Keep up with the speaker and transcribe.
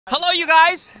Hello, you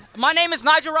guys. My name is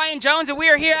Nigel Ryan Jones, and we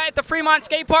are here at the Fremont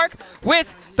Skatepark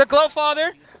with the Glow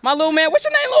Father, my little man. What's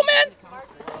your name, little man?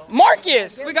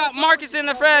 Marcus. We got Marcus in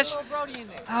the fresh.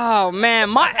 Oh man,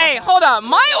 hey, hold up.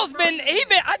 Miles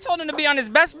I told him to be on his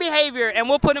best behavior, and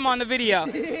we'll put him on the video.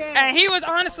 And he was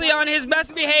honestly on his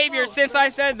best behavior since I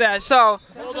said that. So,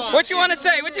 what you want to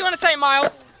say? What you want to say,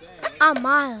 Miles? I'm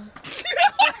Miles.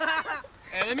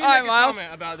 And let me make a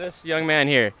comment about this young man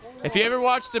here. If you ever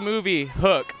watched the movie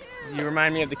Hook, you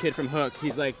remind me of the kid from Hook.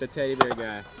 He's like the teddy bear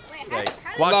guy. Like,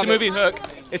 watch the movie Hook.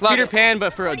 It's Peter Pan,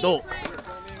 but for adults.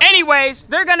 Anyways,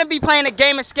 they're gonna be playing a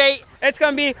game of skate. It's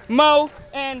gonna be Mo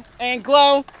and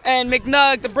Glow and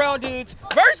McNug, the Braille dudes,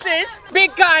 versus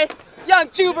big guy, young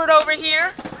Jubert over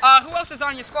here. Who else is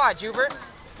on your squad, Jubert?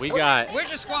 Where's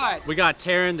your squad? We got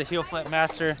Taryn, the heel flip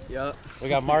master. Yep. We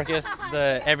got Marcus,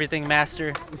 the everything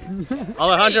master.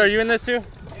 Alejandro, are you in this too?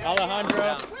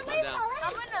 Alejandro.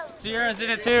 Sierra's in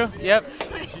it too. Yep.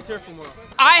 She's here for more.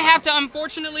 I have to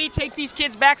unfortunately take these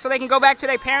kids back so they can go back to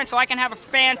their parents so I can have a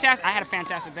fantastic. I had a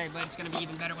fantastic day, but it's gonna be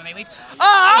even better when they leave.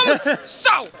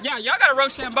 So yeah, y'all gotta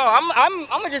roast Shambo. I'm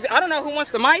gonna just. I don't know who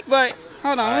wants the mic, but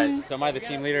hold on. All right, so am I the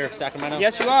team leader of Sacramento?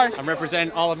 Yes, you are. I'm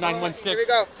representing all of 916. Here we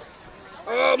go.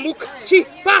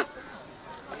 Mukachiba.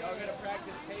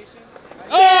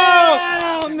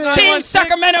 Oh! Team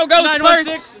Sacramento goes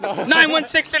first.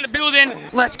 916 in the building.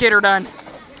 Let's get her done.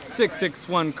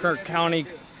 661 Kirk County.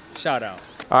 Shout out.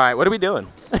 All right, what are we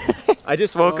doing? I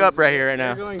just woke up right here right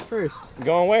now. They're going first.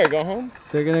 Going where? Go home?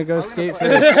 They're gonna go skate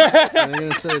first. They're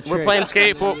gonna set a trick. We're playing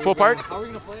skate full park?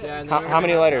 Yeah, How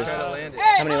many letters?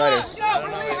 How many letters?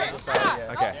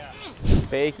 Okay.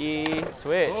 Fakey,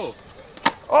 switch.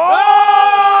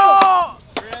 Oh!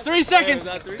 3 seconds.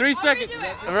 3 seconds.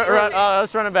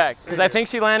 Let's run it back. Because I think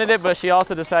she landed it, but she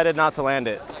also decided not to land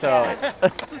it. So.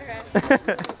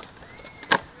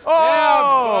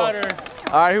 Oh! Yeah,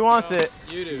 all right, who wants it?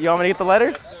 You do. You want me to get the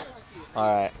letter?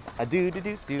 All right. I do.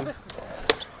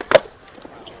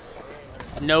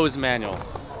 Nose manual.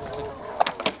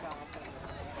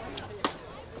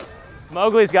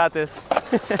 Mowgli's got this.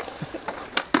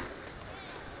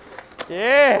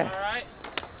 Yeah. All right.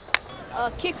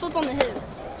 Kickflip on the hip.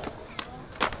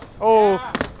 Oh.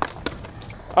 All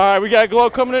right, we got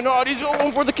Glow coming in. Oh, he's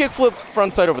going for the kickflip,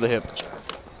 front side over the hip.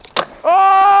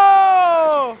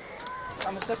 Oh!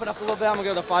 I'm gonna step it up a little bit. I'm gonna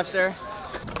go to the 5-stair.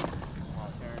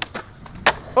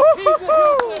 He's the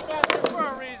heel flip master for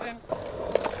a reason.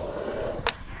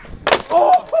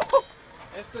 Oh!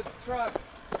 It's the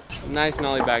trucks. Nice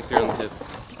nollie back there on the hip.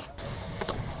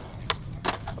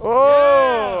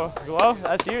 Oh! Yeah. Glow,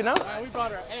 that's you, no? All right, we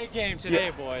brought our A game today,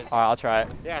 boys. All right, I'll try it.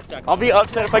 Yeah, Sacramento. I'll be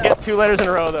upset if I get 2 letters in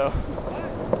a row, though.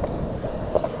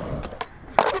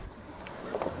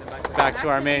 Back to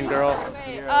our main girl.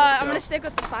 I'm gonna stick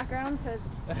with the flat ground because.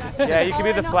 Yeah, you can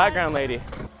be the flat ground lady.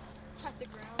 Cut the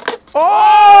ground.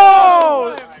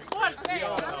 Oh! What?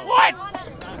 What?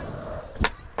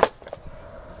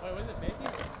 Wait, was it Fakey?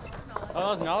 Oh, that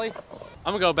was nollie?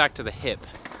 I'm gonna go back to the hip.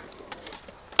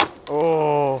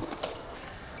 Oh.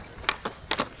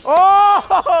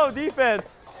 Oh! Defense.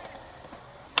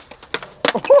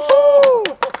 Oh.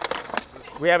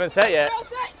 We haven't set yet.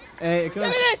 Hey, it goes.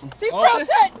 Give me this. See, Braille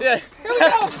set. Yeah. Here we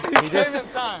go. He just, Give him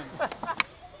time.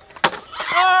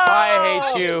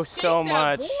 I hate you so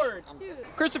much.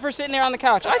 Christopher sitting there on the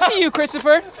couch. I see you,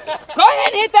 Christopher. Go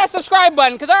ahead and hit that subscribe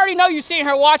button, because I already know you sitting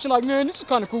here watching like, man, this is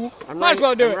kind of cool. Might as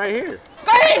well do it. Right here.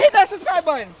 Go ahead and hit that subscribe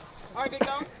button. All right, big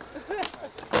dog.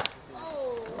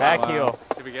 Back heel.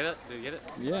 Did we get it? Did we get it?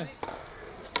 Yeah.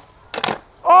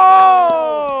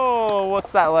 Oh! What's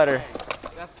that letter?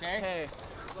 That's K.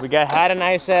 We had a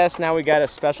nice S, now we got a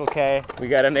special K. We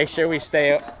got to make sure we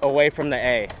stay away from the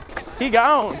A. He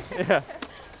gone. Yeah.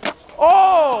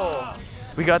 Oh!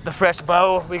 We got the fresh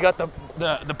bow. We got the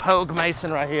Pogue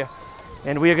Mason right here.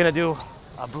 And we are going to do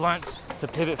a blunt to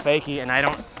pivot fakie, and I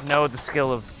don't know the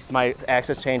skill of my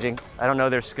axis changing. I don't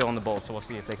know their skill in the bowl, so we'll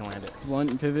see if they can land it.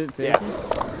 Blunt pivot. Yeah.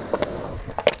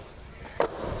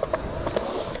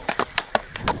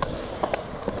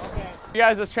 You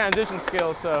guys just transition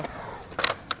skills, so.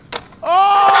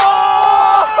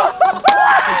 Oh!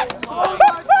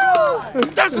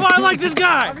 That's why I like this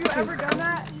guy. Have you ever done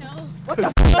that? No. What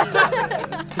the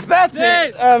That's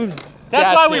it.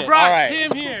 That's why we brought right.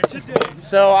 him here today.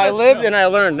 So I lived and I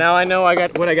learned. Now I know what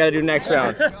I got to do next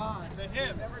round.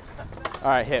 All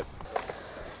right, hip.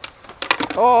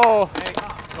 Oh. Thank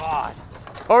God.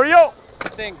 Oreo.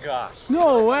 Thank gosh.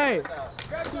 No way.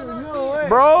 Dude, no way.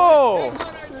 Bro.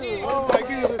 Oh my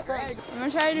goodness. I'm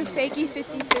gonna try to do fakie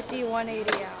 50-50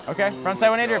 180 out. Okay, front side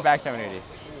 180 or back side 180?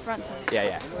 Front side. Yeah,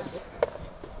 yeah.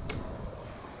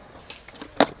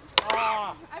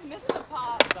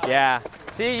 Yeah.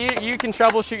 See, you can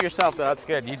troubleshoot yourself though. That's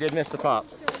good. You did miss the pop.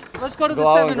 Let's go to the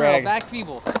Glow and 7 rail, Greg. back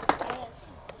feeble.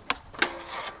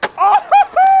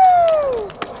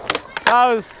 Oh! That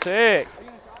was sick.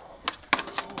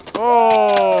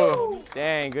 Oh,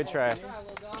 dang, good try.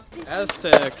 S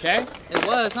to K? It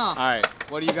was, huh? All right,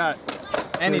 what do you got?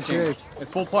 Anything.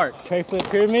 It's full part. Tray flip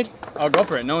pyramid? I'll go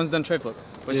for it. No one's done tray flip.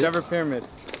 Whichever pyramid.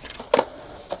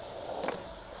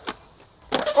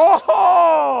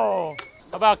 Oh!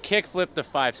 How about kick flip the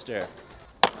 5 stair?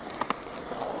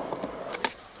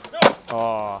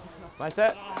 Oh, my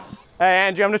set. Hey,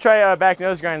 Andrew, I'm gonna try back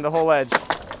nose grind the whole edge.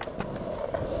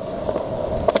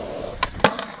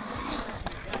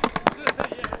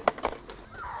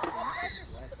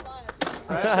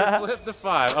 Pressure flip the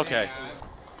 5. Okay.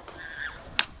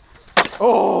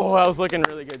 Oh, that was looking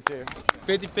really good too.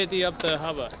 50-50 up the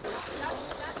hubba.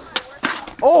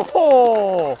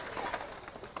 Oh!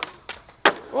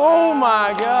 Oh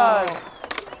my God!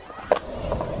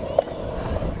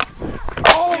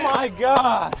 Oh my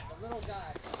God!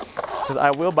 Because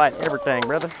I will bite everything,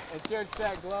 brother. It's your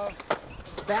set, Glow.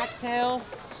 Back tail,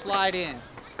 slide in.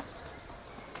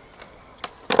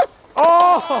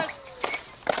 Oh!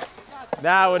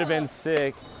 That would have been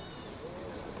sick.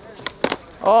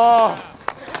 Oh!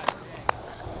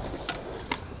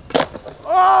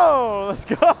 Oh! Let's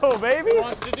go, baby! Who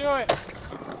wants to do it?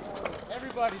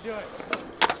 Everybody do it.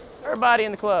 Everybody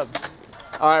in the club.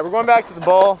 All right, we're going back to the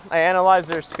bowl. I analyzed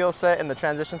their skill set in the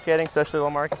transition skating, especially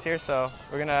little Marcus here, so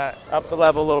we're gonna up the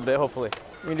level a little bit, hopefully.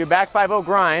 We can do back 5-0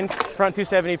 grind, front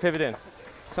 270 pivot in.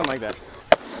 Something like that.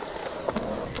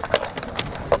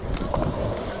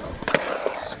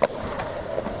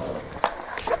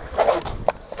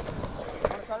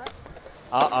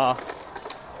 Uh-oh.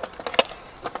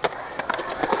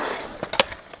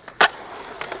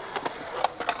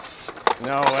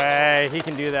 No way, he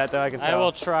can do that though, I can tell. I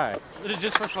will try.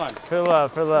 Just for fun. For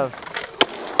love, for love.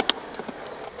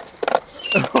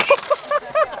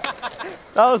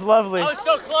 That was lovely. That was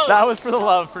so close. That was for the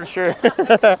love, for sure.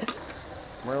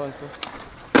 Merlin.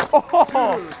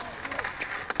 Oh!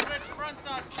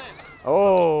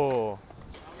 Oh!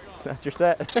 That's your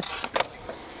set.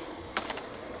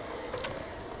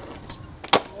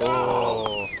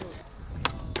 Oh!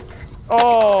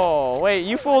 Oh! Wait,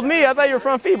 you fooled me. I thought you were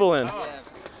front feeble in.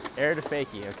 Air to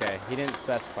fakie. Okay, he didn't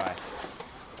specify.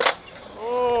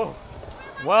 Oh!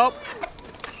 Well,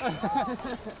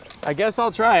 I guess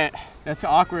I'll try it. That's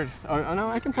awkward. Oh no,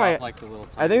 I can try it. Like the little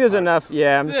I think there's enough.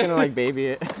 Yeah, I'm just gonna like baby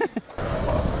it.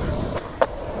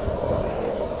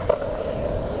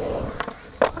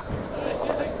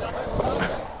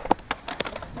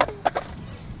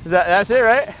 That's it,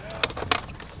 right?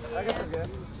 I guess I'm good.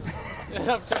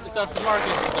 It's up to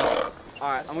Marcus. So. All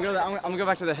right, I'm gonna go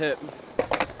back to the hip.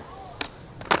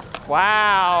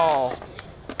 Wow.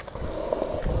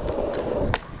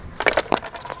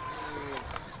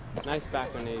 Nice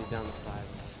back 180 down the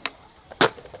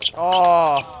 5.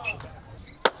 Oh.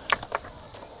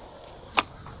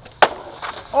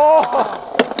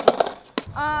 Oh.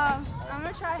 I'm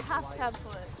gonna try half cab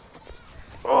flip.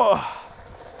 Oh.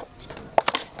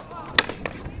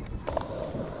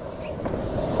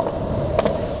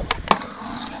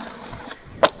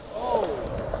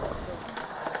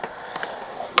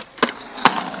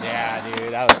 Yeah,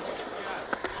 dude, that was.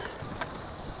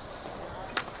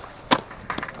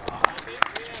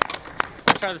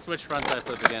 Try the switch frontside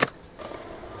flip again.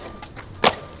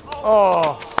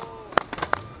 Oh.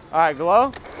 All right,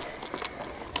 glow.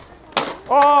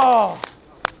 Oh.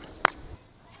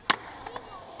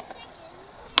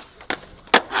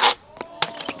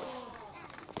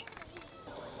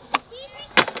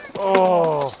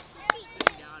 Oh.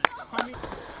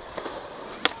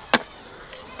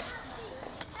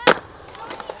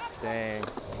 Dang.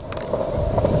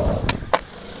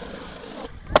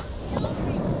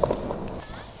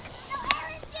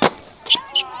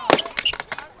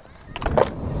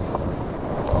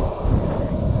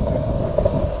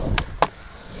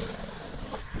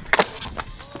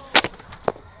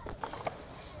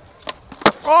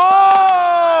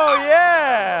 Oh,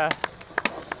 yeah.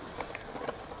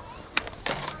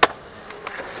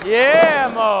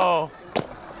 Yeah, Mo.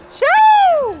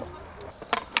 Shoo!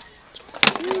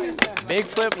 Big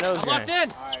flip nose Locked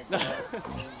grind. in.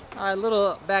 All right,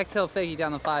 little back tail fakie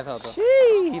down the 5 hubba.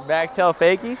 Gee, back tail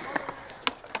fakie.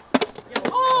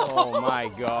 Oh my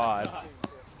God.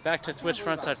 Back to switch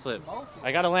frontside flip.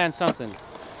 I gotta land something.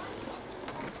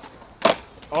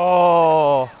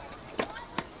 Oh.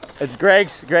 It's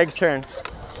Greg's turn.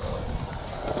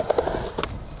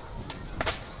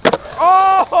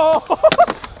 Oh!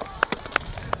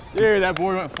 Dude, that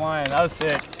board went flying. That was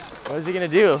sick. What is he gonna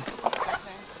do?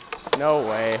 No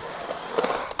way.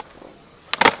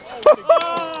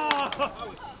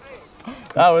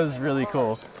 That was really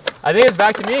cool. I think it's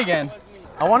back to me again.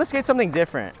 I want to skate something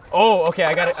different. Oh, okay,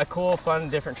 I got a cool, fun,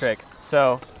 different trick.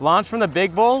 So launch from the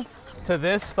big bowl to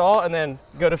this stall and then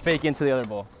go to fake into the other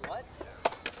bowl. What?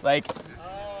 Like,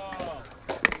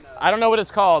 I don't know what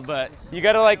it's called, but you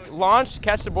gotta like launch,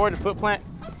 catch the board, and foot plant.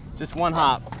 Just one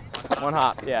hop. One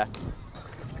hop, yeah.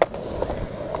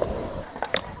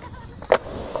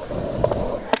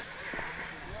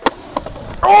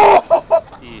 Oh!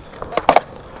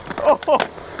 Oh!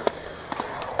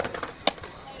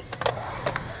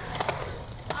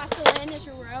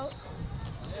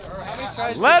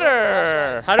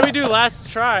 Letter! How do we do last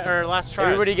try or last try?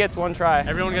 Everybody gets one try.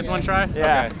 Everyone gets one try?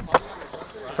 Yeah. Okay.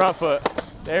 Front foot.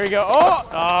 There we go.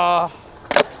 Oh!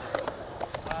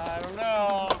 I don't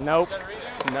know. Nope.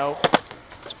 Nope.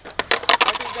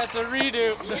 I think that's a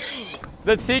redo.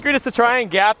 The secret is to try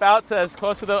and gap out to as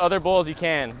close to the other bowl as you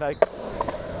can. Like.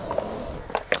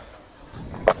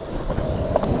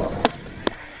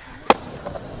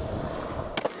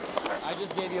 I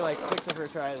just gave you like 6 of her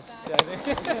tries.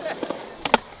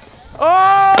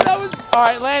 Oh, that was, all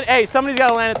right, land. Hey, somebody's got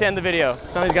to land at the end of the video.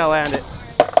 Somebody's got to land it.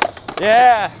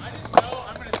 Yeah. I just know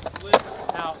I'm going to slip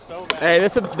out so bad. Hey,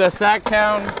 this is the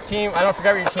Sacktown team. I don't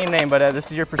forget your team name, but this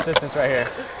is your persistence right here.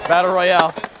 Battle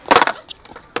Royale.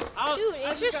 Dude,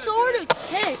 it's just so hard to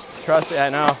kick. Trust it, I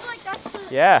know. I feel like that's the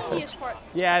Yeah. easiest part.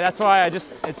 Yeah, that's why it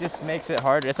just makes it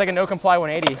harder. It's like a no comply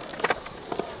 180.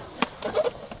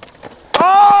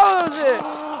 Oh, that was it.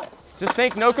 Just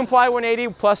think no comply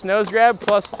 180 plus nose grab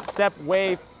plus step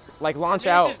way, like launch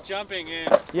out. Just jumping in.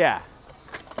 Yeah.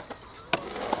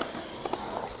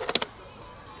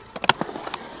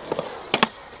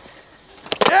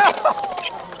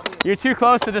 Yeah. You're too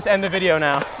close to just end the video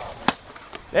now.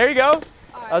 There you go.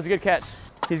 That was a good catch.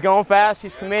 He's going fast.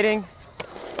 He's committing.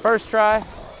 First try.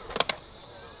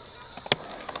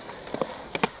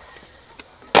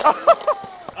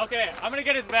 Okay, I'm gonna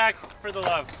get his back for the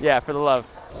love. Yeah, for the love.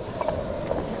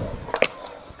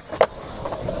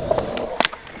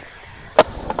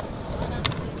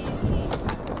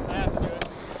 I have to do it.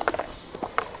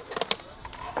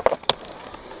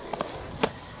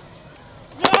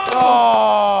 No!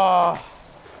 Oh!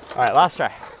 All right, last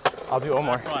try. I'll do one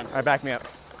more. Last one. All right, back me up.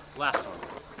 Last one.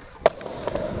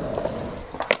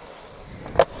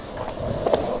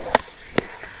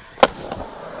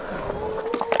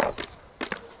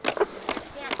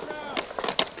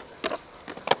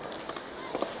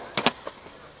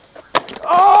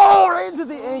 Oh, right into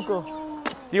the ankle.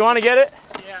 Do you want to get it?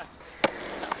 Yeah.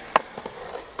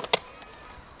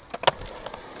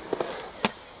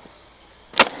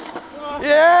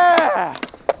 Yeah!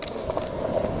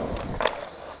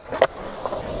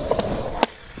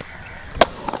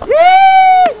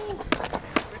 Woo!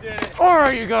 We did it. All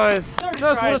right, you guys. That's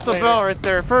what tries it's later. about right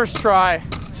there. First try,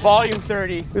 volume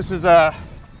 30. This is Ty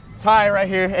right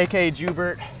here, aka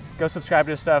Jubert. Go subscribe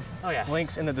to his stuff. Oh, yeah.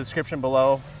 Links in the description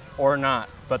below or not,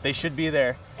 but they should be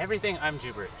there. Everything I'm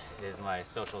Jubert is my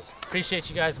socials. Appreciate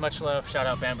you guys. Much love. Shout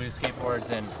out Bamboo Skateboards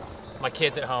and my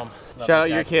kids at home. Love Shout out those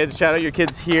your guys. kids. Shout out your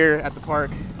kids here at the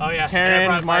park. Oh yeah. Taryn, And I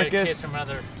brought my Marcus, kids from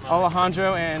other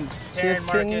Alejandro and Taryn,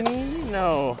 Marcus. Tiffany?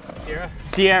 No. Sierra.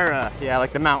 Sierra. Yeah,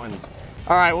 like the mountains.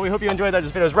 All right, well, we hope you enjoyed that.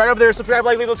 This video is right over there. Subscribe,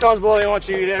 like, leave those comments below. I want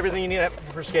you to everything you need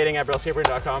for skating at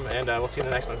brailleskateboarding.com, and we'll see you in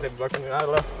the next one. Say, Do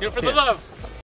it for the love.